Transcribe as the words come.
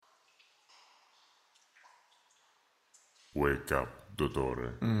Wake up,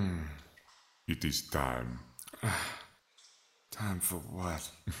 Dottore. It is time. Time for what?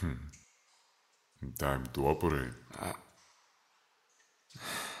 Time to operate.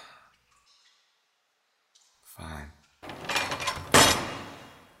 Fine.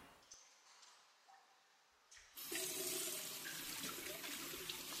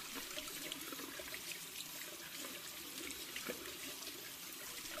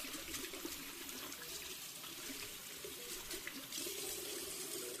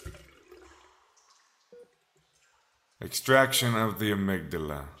 Extraction of the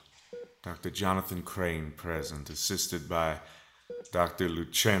amygdala. Dr. Jonathan Crane present, assisted by Dr.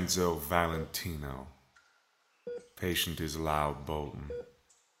 Lucenzo Valentino. Patient is Lau Bolton.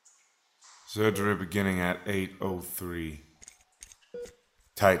 Surgery beginning at 8:03.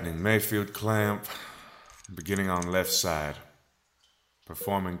 Tightening Mayfield clamp, beginning on left side.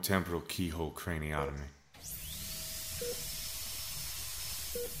 Performing temporal keyhole craniotomy.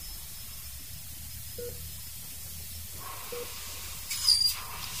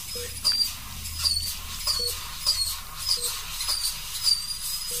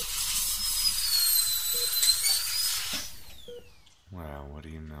 Well, what do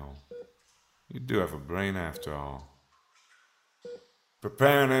you know? You do have a brain after all.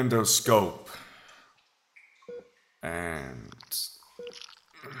 Prepare an endoscope. And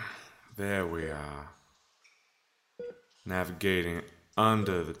there we are. Navigating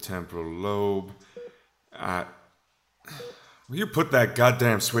under the temporal lobe. Will you put that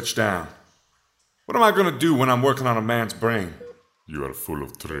goddamn switch down? What am I gonna do when I'm working on a man's brain? You are full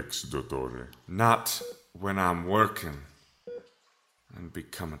of tricks, Dottore. Not when I'm working. And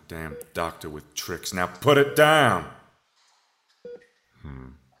become a damn doctor with tricks. Now put it down!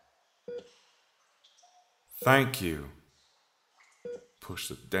 Thank you. Push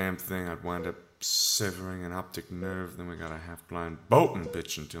the damn thing, I'd wind up severing an optic nerve, then we got a half-blind Bolton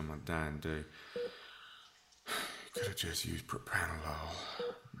bitch until my dying day. Could have just used propranolol.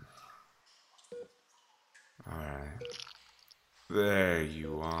 Alright. There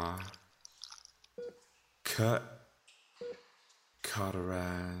you are. Cut.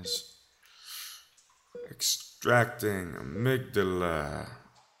 Cauterize. Extracting amygdala.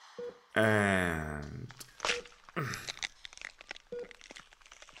 And...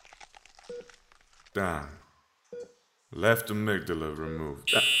 done. Left amygdala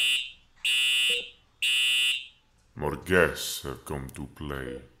removed. More guests have come to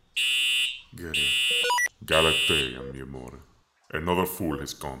play. Goody. Galatea, mi amore. Another fool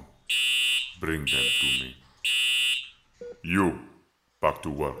has come. Bring them to me. You, back to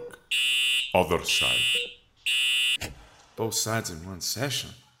work. Other side. Both sides in one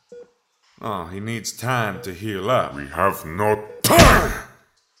session. Oh, he needs time to heal up. We have no time!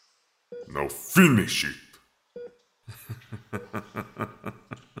 Now finish it!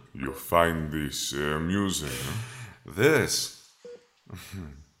 You find this amusing, huh? This?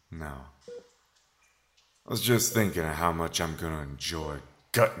 No. I was just thinking of how much I'm gonna enjoy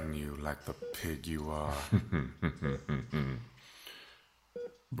gutting you like the pig you are.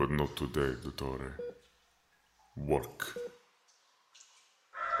 But not today, Dottore. Work.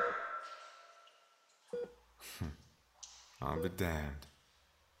 I'll be damned.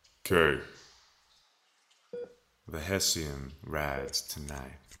 Okay. The Hessian rides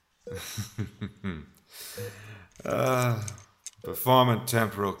tonight. Performing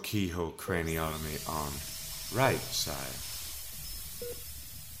temporal keyhole craniotomy on right side.